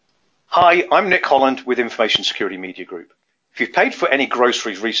Hi, I'm Nick Holland with Information Security Media Group. If you've paid for any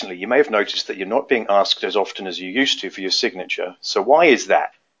groceries recently, you may have noticed that you're not being asked as often as you used to for your signature. So why is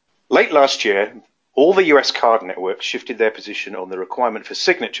that? Late last year, all the US card networks shifted their position on the requirement for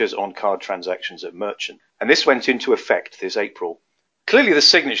signatures on card transactions at merchant, and this went into effect this April. Clearly, the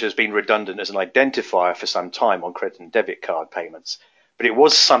signature has been redundant as an identifier for some time on credit and debit card payments, but it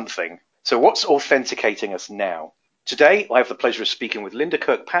was something. So what's authenticating us now? Today, I have the pleasure of speaking with Linda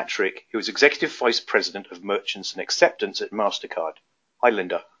Kirkpatrick, who is Executive Vice President of Merchants and Acceptance at MasterCard. Hi,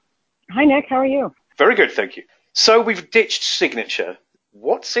 Linda. Hi, Nick. How are you? Very good, thank you. So we've ditched signature.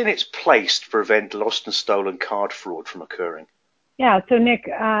 What's in its place to prevent lost and stolen card fraud from occurring? Yeah, so Nick,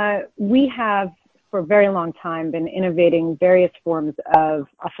 we have for a very long time been innovating various forms of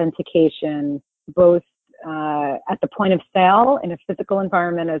authentication, both at the point of sale in a physical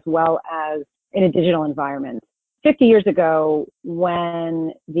environment as well as in a digital environment. 50 years ago,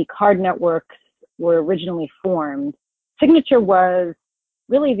 when the card networks were originally formed, signature was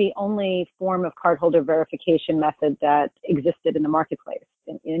really the only form of cardholder verification method that existed in the marketplace.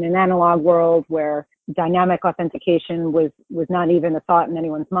 In an analog world where dynamic authentication was not even a thought in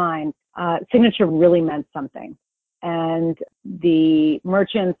anyone's mind, signature really meant something. And the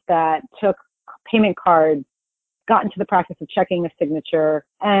merchants that took payment cards got into the practice of checking the signature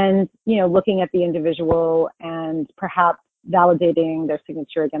and, looking at the individual and perhaps validating their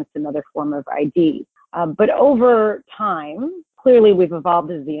signature against another form of ID. But over time, clearly we've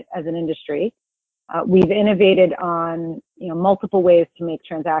evolved as an industry. We've innovated on, multiple ways to make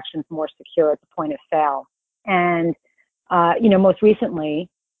transactions more secure at the point of sale. And, most recently,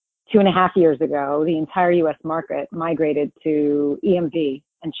 2.5 years ago, the entire U.S. market migrated to EMV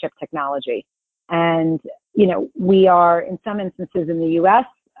and chip technology. And, we are, in some instances in the U.S.,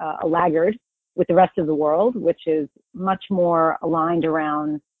 a laggard with the rest of the world, which is much more aligned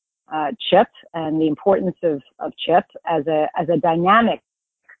around chip and the importance of chip as a dynamic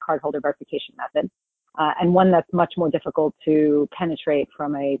cardholder verification method, and one that's much more difficult to penetrate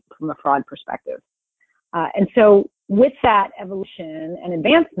from a fraud perspective. And so with that evolution and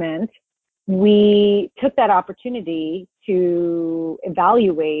advancement, we took that opportunity to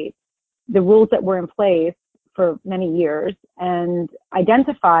evaluate the rules that were in place for many years and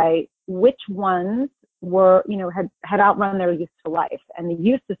identify which ones were, had outrun their useful life, and the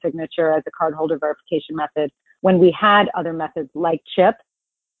use of signature as a cardholder verification method when we had other methods like chip,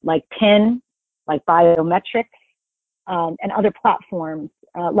 like PIN, like biometrics, and other platforms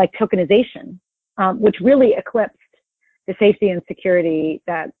like tokenization, which really eclipsed the safety and security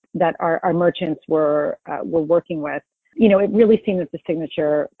that our merchants were working with. It really seemed that the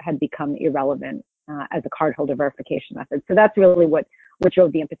signature had become irrelevant as a cardholder verification method. So that's really what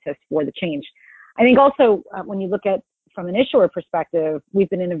drove the impetus for the change. I think also when you look at from an issuer perspective, we've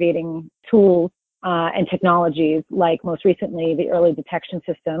been innovating tools and technologies like most recently the early detection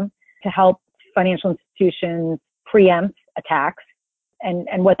system to help financial institutions preempt attacks.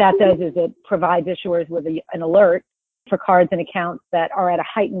 And what that does is it provides issuers with an alert for cards and accounts that are at a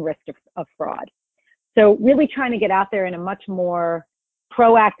heightened risk of fraud. So really trying to get out there in a much more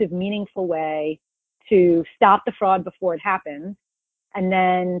proactive, meaningful way to stop the fraud before it happens, and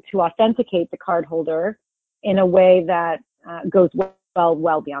then to authenticate the cardholder in a way that goes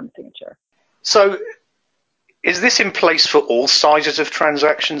well beyond the signature. So is this in place for all sizes of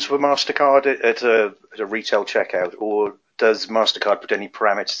transactions for MasterCard at a retail checkout, or does MasterCard put any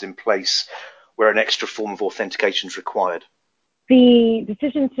parameters in place where an extra form of authentication is required? The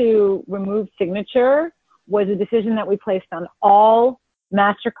decision to remove signature was a decision that we placed on all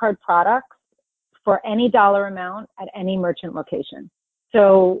MasterCard products for any dollar amount at any merchant location.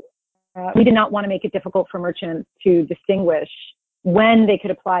 So we did not want to make it difficult for merchants to distinguish when they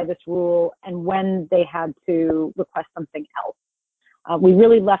could apply this rule and when they had to request something else. We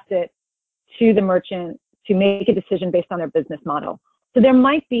really left it to the merchant to make a decision based on their business model. So there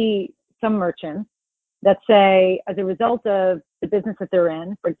might be some merchants that say, as a result of the business that they're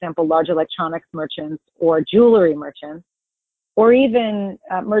in, for example, large electronics merchants or jewelry merchants, or even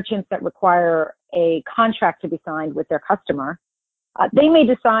merchants that require a contract to be signed with their customer, they may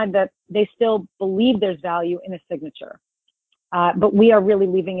decide that they still believe there's value in a signature. But we are really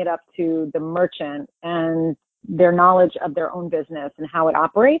leaving it up to the merchant and their knowledge of their own business and how it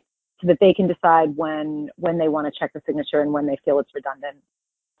operates so that they can decide when they want to check the signature and when they feel it's redundant.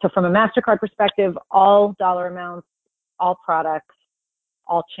 So from a MasterCard perspective, all dollar amounts, all products,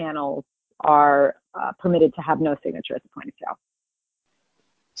 all channels are permitted to have no signature at the point of sale.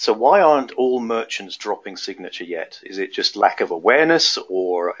 So why aren't all merchants dropping signature yet? Is it just lack of awareness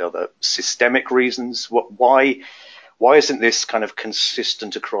or are there systemic reasons? Why Why isn't this kind of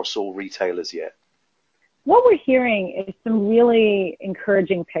consistent across all retailers yet? What we're hearing is some really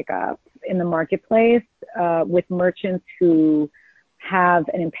encouraging pickup in the marketplace with merchants who have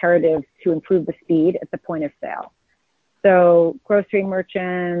an imperative to improve the speed at the point of sale. So grocery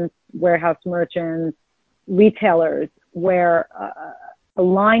merchants, warehouse merchants, retailers, where a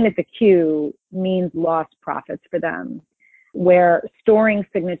line at the queue means lost profits for them, where storing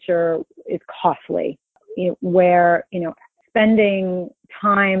signature is costly, where, spending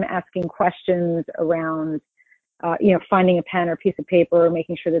time asking questions around, finding a pen or piece of paper, or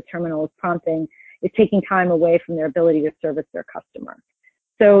making sure the terminal is prompting, is taking time away from their ability to service their customer.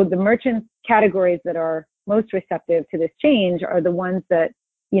 So the merchant categories that are most receptive to this change are the ones that,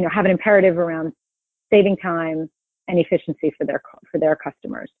 have an imperative around saving time and efficiency for their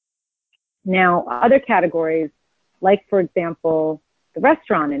customers. Now, other categories, like, for example, the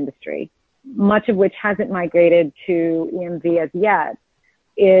restaurant industry, much of which hasn't migrated to EMV as yet,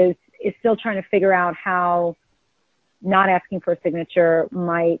 is still trying to figure out how not asking for a signature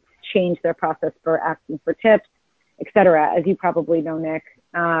might change their process for asking for tips, et cetera. As you probably know, Nick,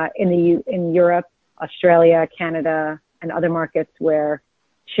 in Europe, Australia, Canada, and other markets where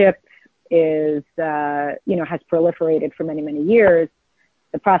chip is, has proliferated for many, many years,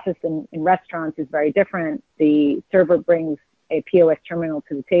 the process in restaurants is very different. The server brings a POS terminal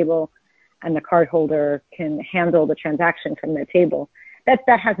to the table, and the cardholder can handle the transaction from their table.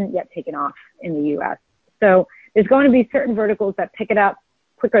 That hasn't yet taken off in the U.S. So there's going to be certain verticals that pick it up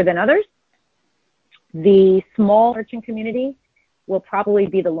quicker than others. The small merchant community will probably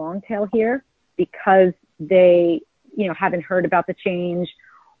be the long tail here because they, haven't heard about the change,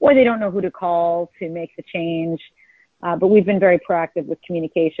 or they don't know who to call to make the change. But we've been very proactive with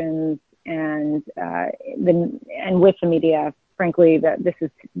communications and with the media. Frankly, that this has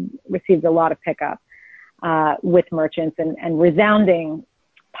received a lot of pickup with merchants and resounding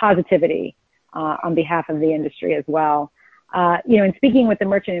positivity on behalf of the industry as well. In speaking with the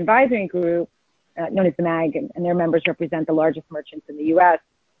Merchant Advisory Group, known as the MAG, and their members represent the largest merchants in the U.S.,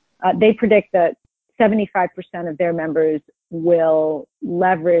 they predict that 75% of their members will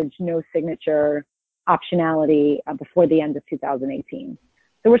leverage no signature optionality before the end of 2018.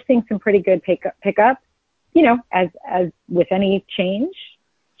 So we're seeing some pretty good pickup. As with any change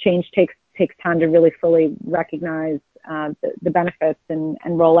takes time to really fully recognize the benefits and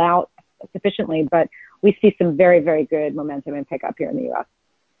roll out sufficiently. But we see some very, very good momentum and pickup here in the U.S.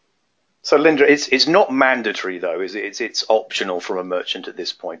 So, Linda, it's not mandatory, though, is it? It's optional from a merchant at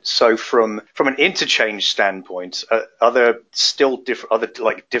this point. So from an interchange standpoint, are there still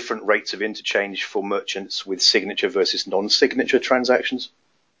different rates of interchange for merchants with signature versus non-signature transactions?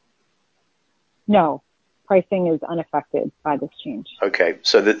 No, pricing is unaffected by this change. Okay,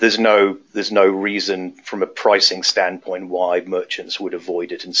 so there's no reason from a pricing standpoint why merchants would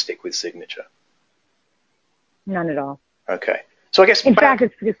avoid it and stick with signature? None at all. Okay. So I guess, in fact,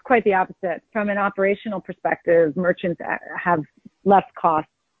 it's quite the opposite. From an operational perspective, merchants have less costs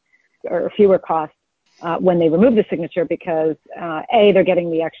or fewer costs when they remove the signature because A, they're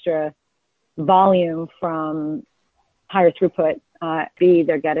getting the extra volume from higher throughput. B,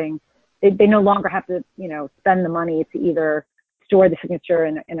 they no longer have to spend the money to either store the signature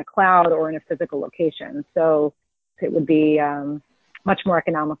in a cloud or in a physical location. So it would be much more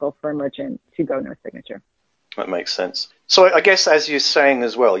economical for a merchant to go no signature. That makes sense. So I guess, as you're saying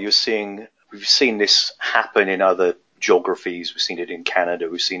as well, we've seen this happen in other geographies. We've seen it in Canada.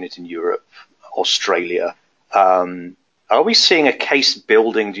 We've seen it in Europe, Australia. Are we seeing a case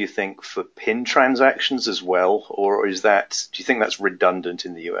building, do you think, for PIN transactions as well? Or do you think that's redundant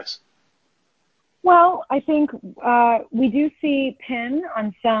in the US? Well, I think we do see PIN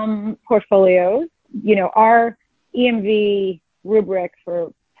on some portfolios. Our EMV rubric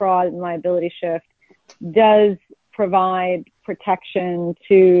for fraud and liability shift does provide protection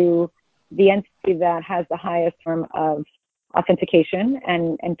to the entity that has the highest form of authentication,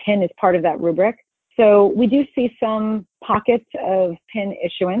 and PIN is part of that rubric. So we do see some pockets of PIN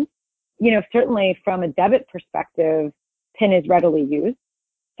issuance. Certainly from a debit perspective, PIN is readily used.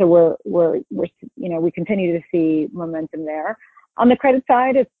 So we continue to see momentum there. On the credit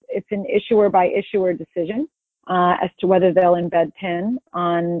side, it's an issuer by issuer decision as to whether they'll embed PIN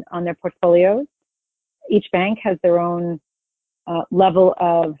on their portfolios. Each bank has their own level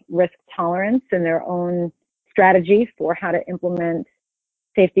of risk tolerance and their own strategy for how to implement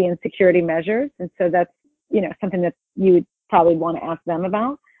safety and security measures. And so that's, something that you would probably want to ask them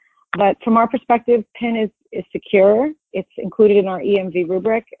about. But from our perspective, PIN is secure. It's included in our EMV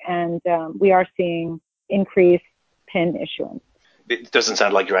rubric, and we are seeing increased PIN issuance. It doesn't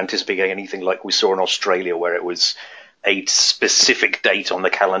sound like you're anticipating anything like we saw in Australia, where it was a specific date on the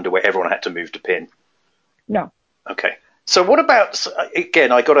calendar where everyone had to move to PIN? No. Okay. So what about,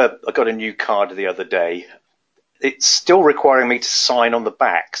 again, I got a new card the other day. It's still requiring me to sign on the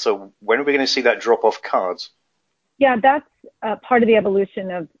back. So when are we going to see that drop off cards? Yeah, that's part of the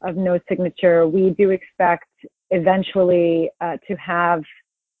evolution of no signature. We do expect eventually to have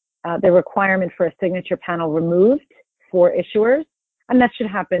the requirement for a signature panel removed for issuers, and that should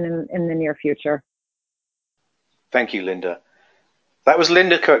happen in the near future. Thank you, Linda. That was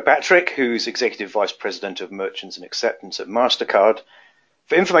Linda Kirkpatrick, who's Executive Vice President of Merchants and Acceptance at MasterCard.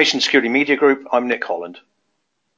 For Information Security Media Group, I'm Nick Holland.